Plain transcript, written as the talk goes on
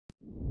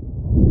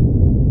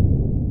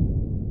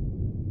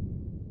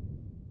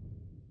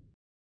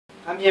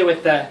I'm here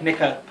with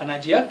Nico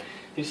Panagio,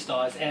 who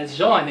stars as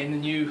Jean in the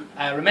new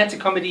romantic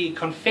comedy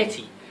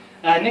Konfetti.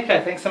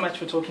 Nico, thanks so much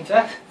for talking to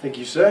us. Thank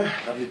you, sir.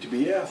 Lovely to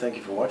be here. Thank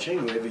you for watching,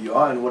 whoever you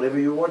are and whatever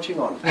you're watching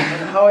on,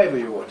 and however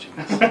you're watching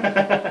this.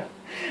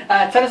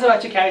 Tell us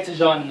about your character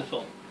Jean in the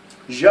film.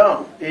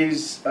 Jean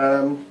is,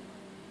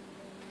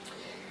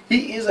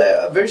 he is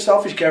a very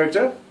selfish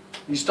character.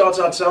 He starts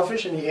out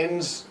selfish and he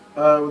ends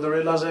with the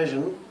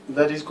realization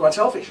that he's quite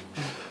selfish.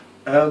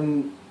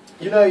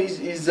 You know,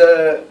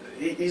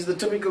 he's the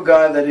typical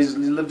guy that has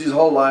lived his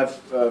whole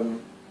life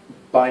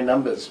by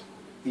numbers.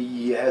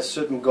 He has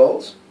certain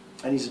goals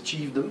and he's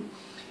achieved them,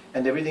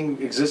 and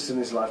everything exists in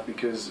his life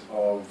because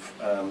of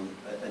a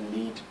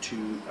need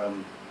to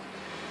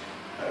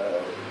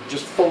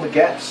just fill the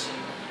gaps.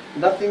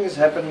 Nothing has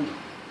happened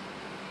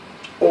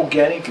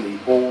organically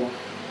or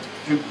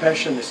through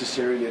passion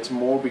necessarily. It's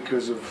more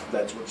because of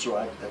that's what's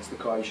right, that's the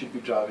car you should be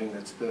driving,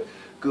 that's the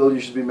girl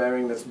you should be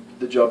marrying, that's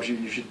the job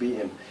you should be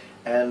in.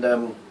 And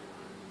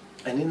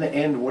in the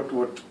end,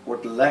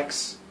 what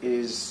lacks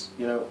is,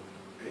 you know,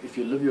 if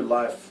you live your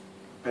life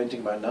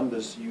painting by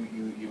numbers,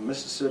 you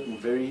miss a certain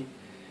very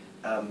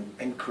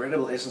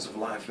incredible essence of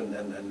life,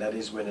 and that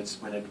is when it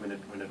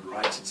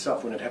writes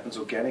itself, when it happens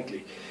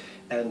organically,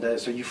 and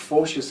so you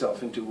force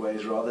yourself into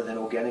ways rather than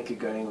organically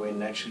going where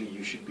naturally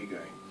you should be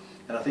going.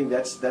 And I think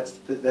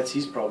that's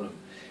his problem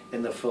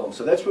in the film.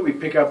 So that's where we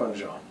pick up on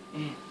Jean,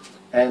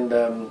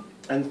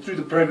 and through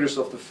the progress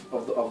of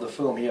the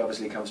film, he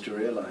obviously comes to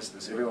realize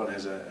this. Everyone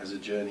has a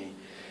journey,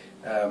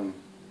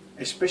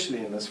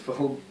 especially in this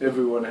film.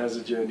 Everyone has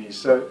a journey.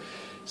 So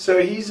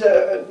he's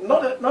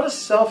not a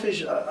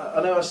selfish.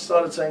 I know I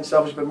started saying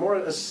selfish, but more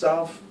a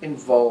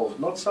self-involved,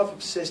 not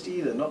self-obsessed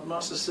either, not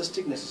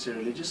narcissistic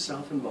necessarily, just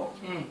self-involved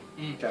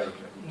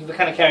character. The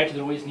kind of character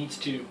that always needs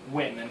to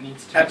win and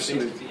needs to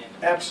absolutely,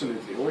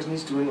 absolutely, always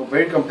needs to win. Or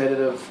very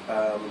competitive.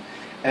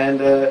 And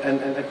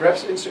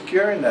perhaps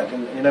insecure in that,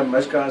 and you know,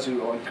 most guys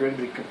who are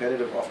incredibly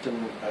competitive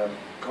often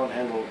can't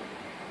handle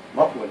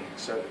not winning,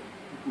 so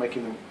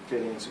making them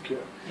fairly insecure.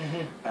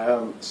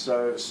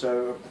 So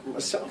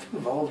a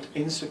self-involved,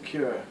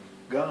 insecure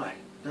guy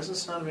doesn't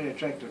sound very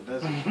attractive,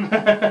 does it?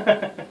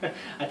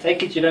 I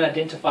take it you don't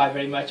identify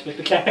very much with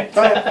the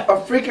character.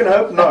 I freaking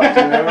hope not.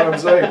 You know what I'm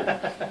saying?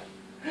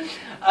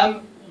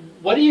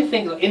 What do you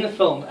think in the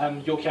film?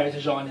 Your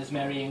character Jean is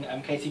marrying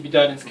Katie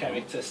Bedonan's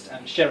character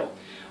Cheryl.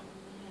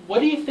 What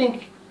do you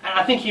think?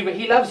 I think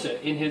he loves her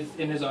in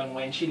his own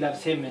way, and she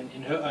loves him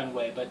in her own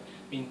way. But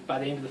I mean, by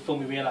the end of the film,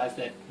 we realize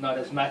that not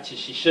as much as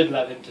she should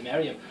love him to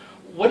marry him.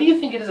 What do you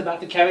think it is about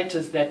the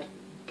characters that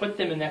put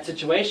them in that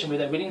situation where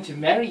they're willing to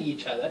marry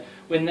each other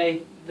when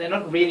they're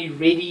not really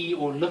ready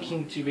or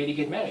looking to really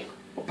get married?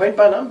 Well, paint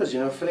by numbers,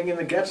 you know, filling in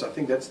the gaps. I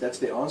think that's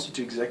the answer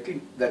to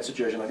exactly that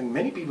situation. I think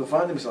many people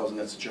find themselves in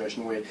that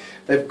situation where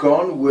they've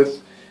gone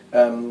with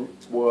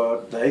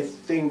what they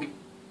think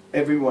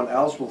everyone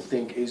else will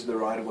think is the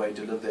right way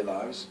to live their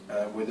lives,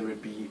 whether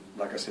it be,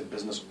 like I said,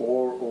 business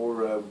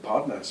or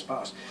partner,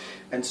 spouse.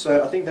 And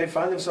so I think they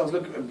find themselves,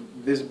 look,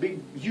 there's a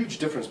huge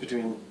difference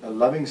between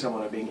loving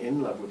someone and being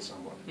in love with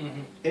someone.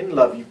 In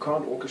love, you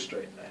can't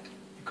orchestrate that.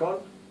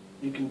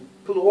 You can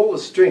pull all the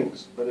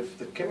strings, but if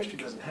the chemistry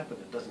doesn't happen,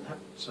 it doesn't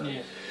happen. So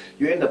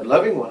you end up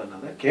loving one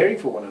another, caring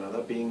for one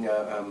another, being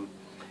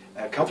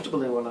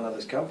comfortable in one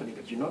another's company,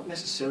 but you're not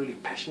necessarily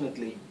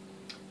passionately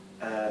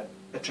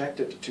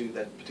attracted to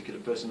that particular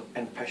person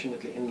and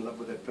passionately in love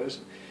with that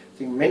person. I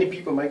think many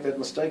people make that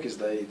mistake, is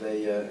they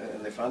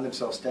find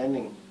themselves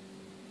standing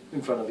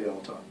in front of the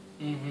altar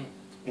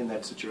in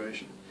that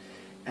situation,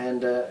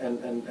 and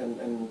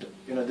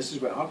you know, this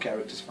is where our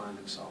characters find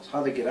themselves.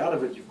 How they get out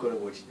of it, you've got to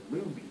watch the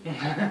movie.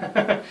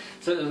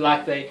 So it's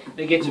like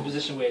they get to a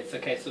position where it's a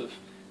case of,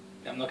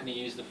 I'm not going to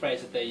use the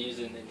phrase that they use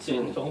in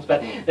certain films,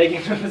 but they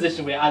get to a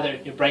position where either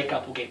you break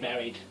up or get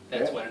married.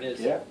 That's what it is.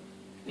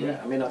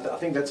 Yeah, I mean, I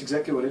think that's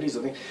exactly what it is.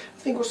 I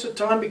think also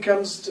time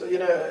becomes, you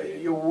know,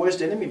 your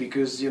worst enemy,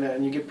 because, you know,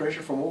 and you get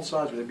pressure from all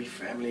sides, whether it be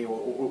family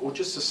or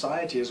just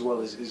society as well,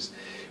 is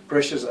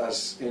pressures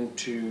us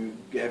into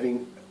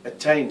having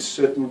attained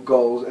certain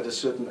goals at a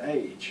certain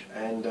age.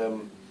 And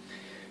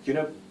you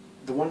know,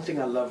 the one thing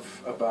I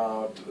love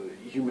about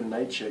human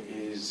nature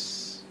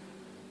is,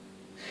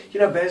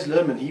 you know, Baz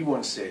Luhrmann, he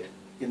once said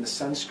in the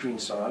Sunscreen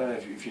song, I don't know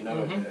if you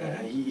know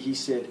it, he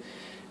said,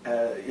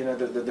 you know,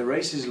 the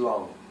race is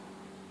long.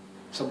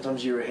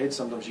 Sometimes you're ahead,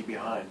 sometimes you're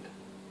behind.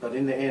 But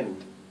in the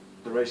end,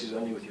 the race is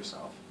only with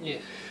yourself.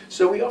 Yes.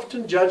 So we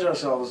often judge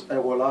ourselves, or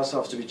allow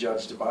ourselves to be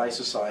judged by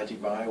society,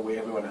 by where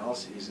everyone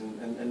else is.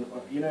 And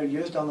you know,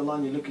 years down the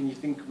line, you look and you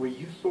think where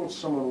you thought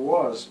someone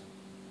was,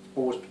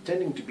 or was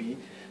pretending to be,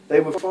 they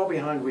were far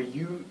behind where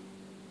you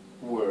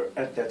were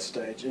at that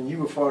stage, and you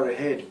were far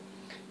ahead.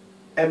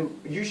 And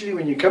usually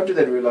when you come to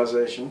that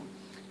realization,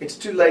 it's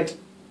too late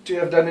to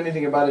have done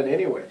anything about it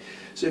anyway.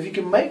 So if you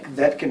can make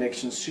that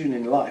connection soon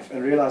in life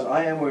and realize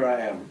I am where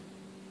I am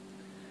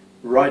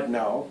right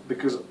now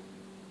because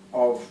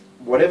of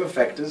whatever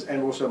factors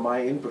and also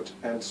my input,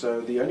 and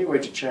so the only way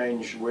to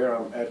change where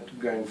I'm at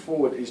going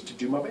forward is to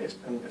do my best.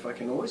 And if I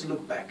can always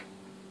look back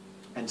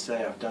and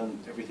say, I've done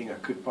everything I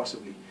could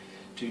possibly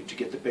to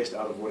get the best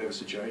out of whatever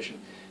situation,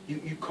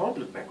 you can't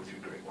look back with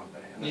regret one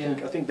day.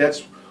 And I think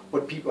that's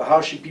what people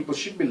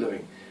should be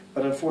living.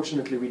 But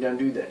unfortunately, we don't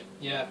do that.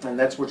 Yeah. And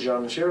that's what Jean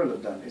and Cheryl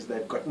have done, is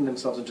they've gotten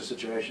themselves into a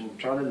situation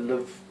trying to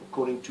live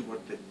according to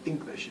what they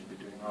think they should be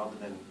doing, rather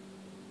than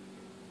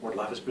what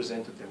life has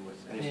presented them with.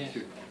 And if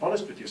you're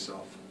honest with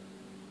yourself,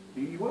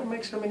 you won't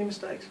make so many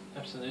mistakes.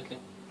 Absolutely.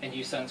 And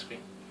use sunscreen.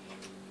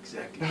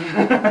 Exactly. You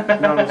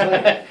know what I'm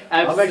saying?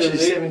 I'm actually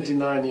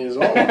 79 years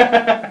old,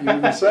 you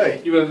wouldn't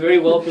say. You were very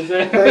well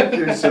preserved. Thank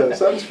you, sir.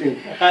 Sunscreen.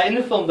 In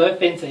the film, Louw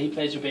Venter, he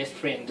plays your best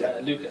friend,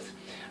 Lucas.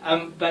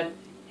 But,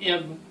 you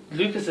know,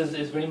 Lucas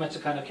is very much the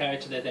kind of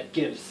character that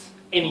gives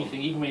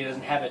anything, even when he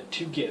doesn't have it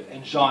to give.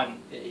 And Jean,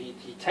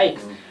 he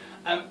takes.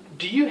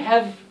 Do you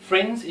have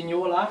friends in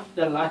your life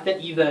that are like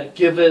that, either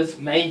givers,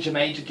 major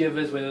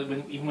givers,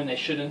 even when they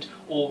shouldn't,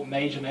 or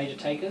major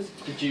takers?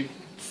 Did you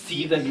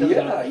see that?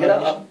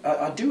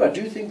 I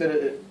do think that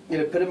it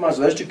epitomizes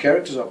those two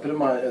characters.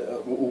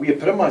 We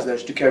epitomize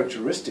those two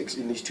characteristics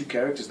in these two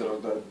characters that are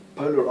the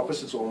polar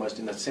opposites almost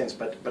in that sense.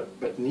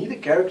 But neither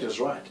character is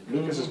right.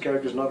 Lucas's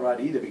character is not right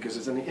either, because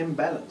it's an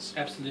imbalance.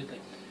 Absolutely.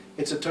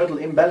 It's a total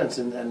imbalance,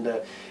 and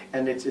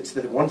it's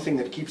the one thing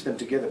that keeps them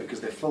together, because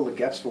they fill the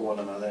gaps for one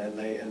another, and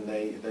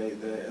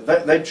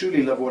they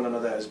truly love one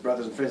another as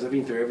brothers and friends. They've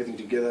been through everything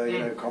together, you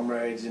know,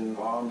 comrades in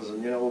arms,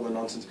 and all the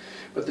nonsense.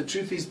 But the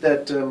truth is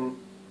that the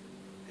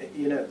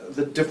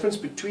difference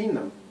between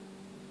them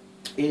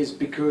is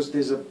because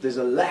there's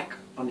a lack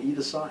on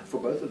either side for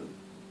both of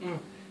them.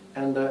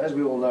 And as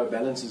we all know,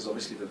 balance is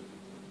obviously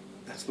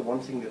that's the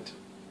one thing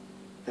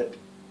that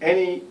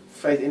any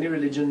faith, any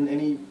religion,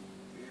 any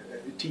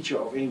teacher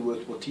of any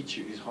worth will teach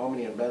you, is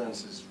harmony and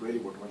balance is really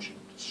what one should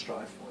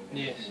strive for.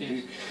 Yes.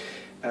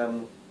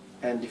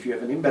 And if you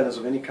have an imbalance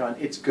of any kind,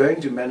 it's going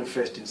to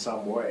manifest in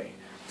some way.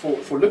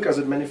 For Lucas,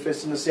 it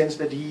manifests in the sense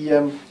that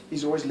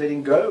he's always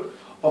letting go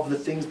of the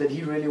things that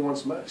he really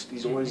wants most.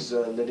 He's always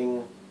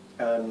letting,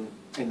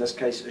 in this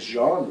case,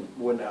 Jean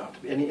win out.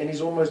 And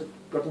he's almost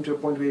gotten to a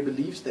point where he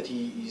believes that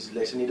he's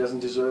less and he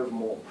doesn't deserve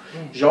more.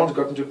 Jean's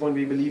gotten to a point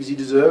where he believes he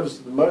deserves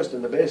the most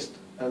and the best.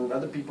 And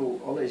other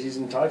people, always, he's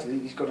entitled.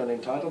 He's got an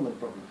entitlement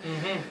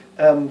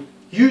problem.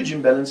 Huge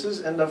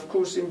imbalances, and of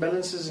course,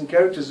 imbalances in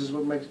characters is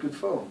what makes good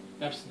film.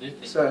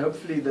 Absolutely. So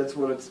hopefully, that's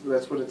what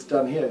it's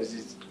done here. Is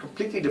it's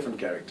completely different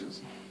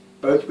characters,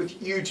 both with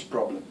huge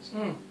problems.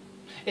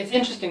 It's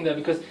interesting though,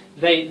 because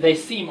they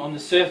seem on the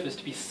surface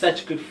to be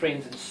such good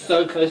friends and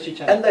so close to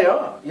each other. And they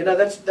are. You know,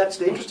 that's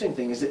the interesting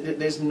thing, is that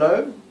there's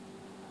no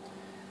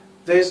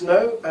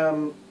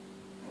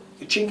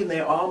chink in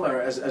their armor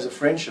as a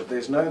friendship.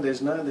 There's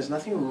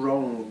nothing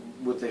wrong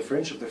with their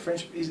friendship. Their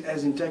friendship is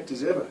as intact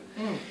as ever.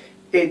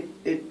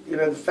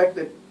 The fact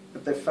that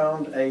they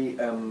found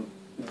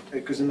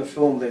because in the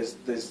film there's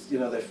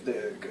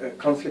the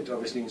conflict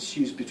obviously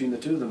ensues between the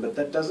two of them, but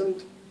that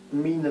doesn't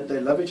mean that they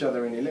love each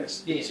other any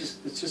less. Yes.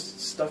 It's just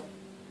stuff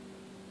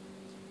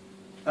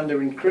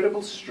under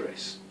incredible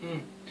stress.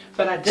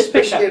 But I did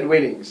especially at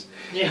weddings.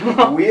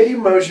 Yeah. Weird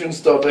emotions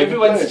start taking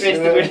Everyone's place.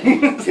 stressed at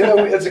weddings.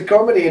 It's a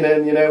comedy, and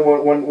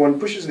one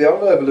pushes the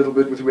envelope a little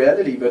bit with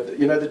reality. But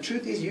the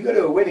truth is, you go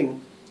to a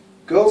wedding,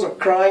 girls are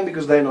crying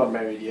because they're not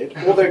married yet,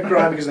 or they're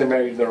crying because they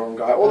married the wrong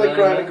guy, or they're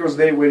crying because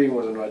their wedding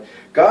wasn't right.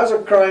 Guys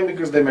are crying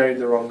because they married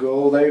the wrong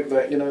girl.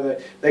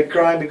 They're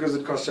crying because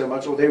it cost so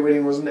much, or their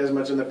wedding wasn't as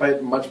much and they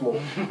paid much more.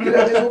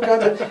 There's all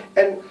kinds of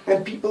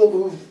and people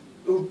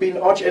who've been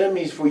arch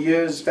enemies for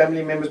years,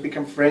 family members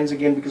become friends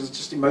again because it's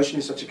just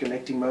emotionally such a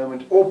connecting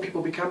moment, or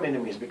people become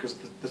enemies because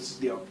this is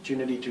the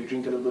opportunity to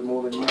drink a little bit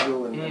more than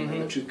usual,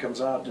 and the truth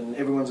comes out, and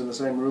everyone's in the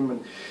same room,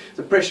 and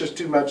the pressure's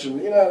too much,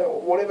 and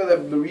whatever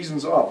the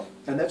reasons are.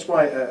 And that's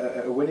why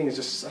a wedding is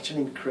just such an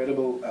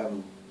incredible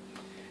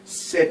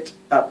set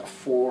up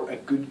for a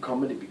good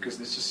comedy, because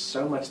there's just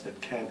so much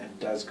that can and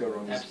does go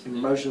wrong.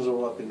 Emotions are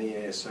all up in the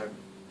air, so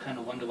kind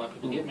of wonder why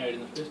people get married in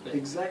the first place.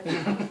 Exactly.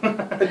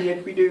 And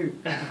yet we do.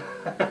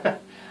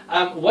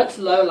 What's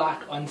Louw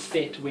like on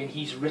set when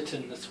he's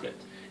written the script?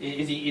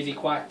 Is he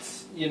quite,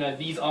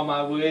 these are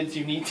my words,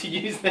 you need to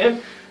use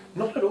them?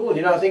 Not at all.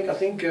 I think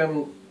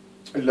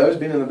Louw's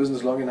been in the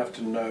business long enough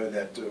to know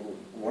that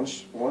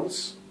once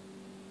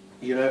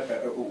we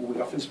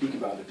often speak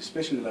about it,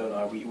 especially Louw and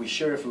I, we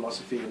share a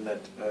philosophy in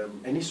that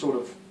any sort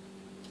of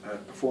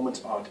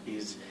performance art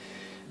is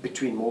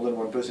between more than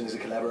one person, is a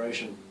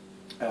collaboration.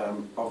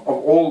 Of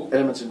all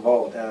elements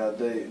involved,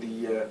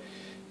 the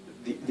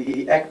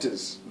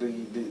actors,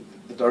 the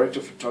director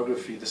of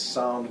photography, the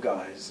sound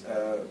guys,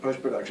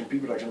 post-production,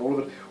 pre-production,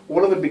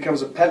 all of it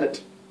becomes a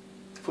palette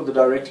for the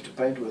director to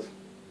paint with,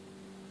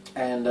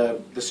 and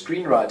the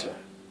screenwriter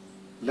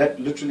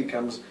literally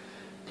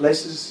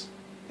places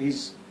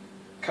his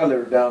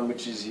color down,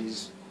 which is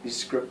his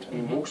script,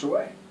 and he walks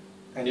away.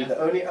 And the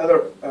only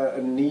other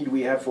need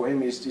we have for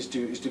him is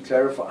to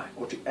clarify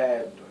or to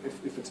add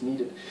if it's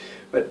needed.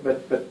 But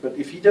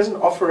if he doesn't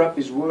offer up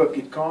his work,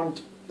 it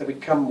can't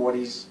become what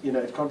he's,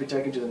 it can't be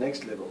taken to the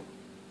next level.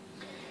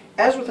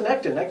 As with an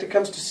actor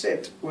comes to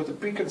set with a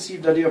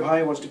preconceived idea of how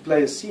he wants to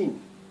play a scene.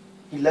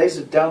 he lays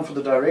it down for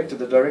the director.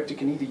 The director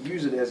can either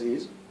use it as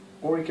is,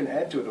 or he can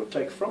add to it or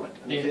take from it.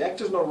 And if the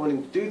actor's not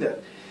willing to do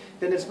that,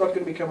 then it's not going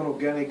to become an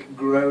organic,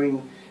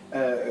 growing,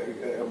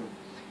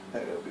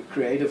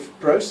 creative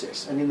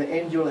process. And in the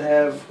end, you'll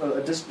have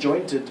a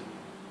disjointed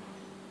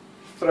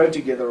throw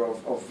together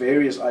of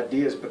various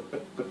ideas,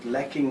 but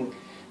lacking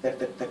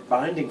that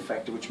binding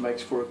factor, which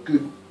makes for a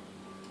good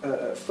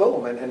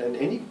film and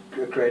any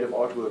creative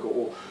artwork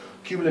or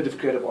cumulative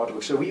creative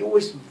artwork. So we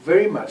always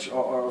very much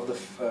are of the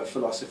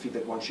philosophy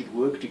that one should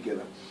work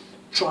together.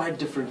 Try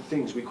different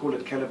things. We call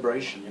it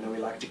calibration. We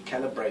like to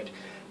calibrate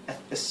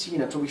a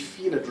scene until we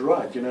feel it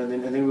right, and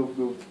then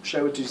we'll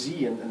show it to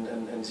Z,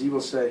 and Z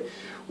will say,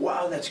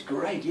 "Wow, that's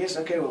great. Yes,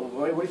 okay. Well,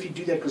 what if you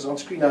do that? Because on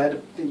screen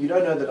you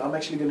don't know that I'm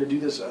actually going to do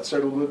this, so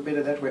it'll work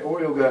better that way." Or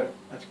you'll go,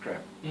 "That's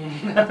crap.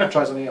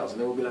 Try something else," and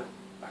then we'll be like,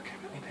 "Okay,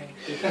 let me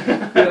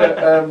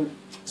pay."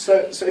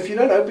 So if you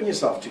don't open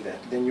yourself to that,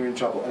 then you're in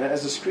trouble. And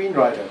as a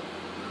screenwriter,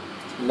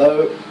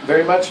 Louw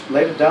very much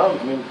laid it down.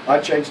 I mean, I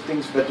changed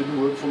things that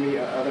didn't work for me,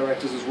 other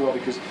actors as well,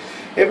 because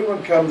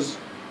everyone comes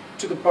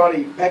to the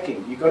party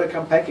packing. You've got to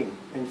come packing.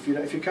 And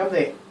if you come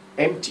there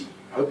empty,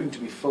 hoping to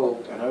be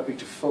filled and hoping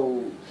to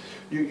fill,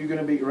 you're going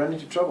to be run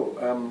into trouble.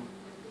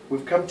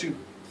 We've come to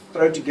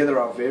throw together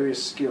our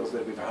various skills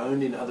that we've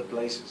honed in other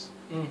places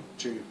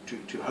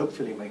to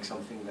hopefully make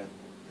something that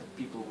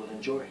people will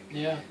enjoy.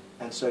 Yeah.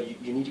 And so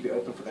you need to be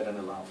open for that and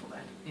allow for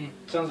that.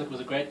 Sounds like it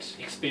was a great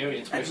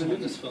experience working on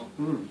this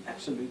film.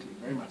 Absolutely,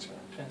 very much so.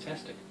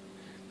 Fantastic.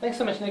 Thanks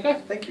so much,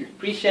 Nico. Thank you.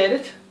 Appreciate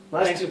it.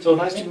 Nice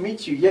to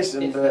meet you. Yes,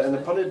 and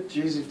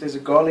apologies if there's a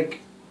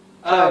garlic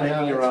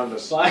hanging around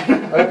us. Fine.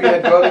 I hope you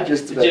had garlic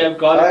yesterday. Did you have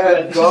garlic? I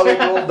had garlic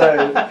all day.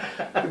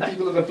 The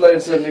people on the plane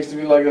sat next to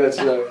me like that.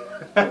 So.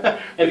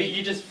 Have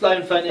you just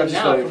flown in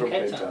now from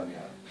Cape Town? Yeah.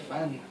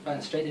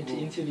 Fun, straight into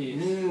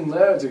interviews.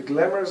 No, it's a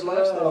glamorous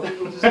lifestyle.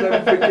 People just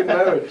don't freaking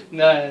know it.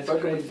 No, it's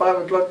woke up at 5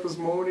 o'clock this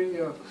morning.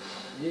 Yeah.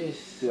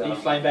 Yes. Yeah. Are you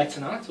flying back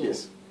tonight? Or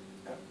Yes.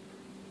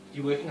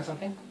 You working on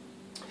something?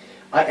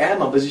 I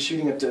am. I'm busy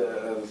shooting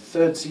the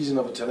third season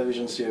of a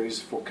television series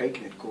for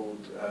Cakenet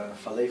called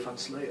Vallei van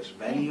Slayers,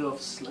 Valley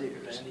of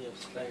Slayers. Valley of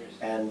Slayers.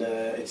 And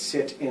it's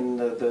set in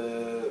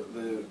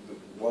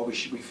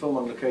we film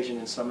on location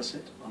in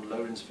Somerset on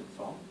Lawrenceford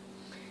Farm.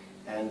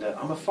 And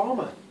I'm a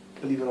farmer,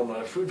 believe it or not,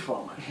 a fruit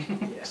farmer.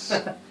 Yes.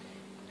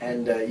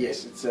 And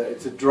yes, it's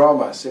a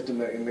drama set in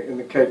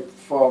the Cape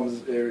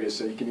Farms area,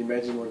 so you can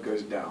imagine what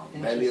goes down.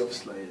 Valley of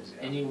Slayers.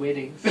 Yeah. Any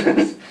weddings?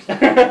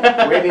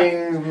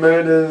 Weddings,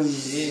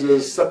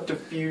 murders,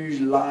 subterfuge,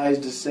 lies,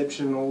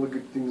 deception, all the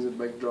good things that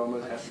make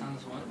dramas happen.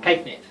 Sounds wonderful.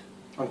 Cakenet.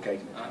 On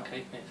Cakenet. On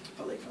Cakenet.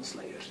 Vallei van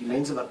Slayers. Die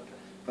mense wat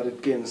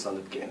dit ken, sal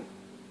dit ken.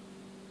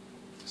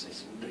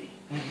 Seisoen 3.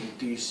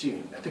 Too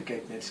soon at the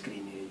Cakenet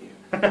screen near you.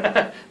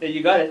 There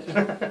you got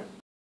it.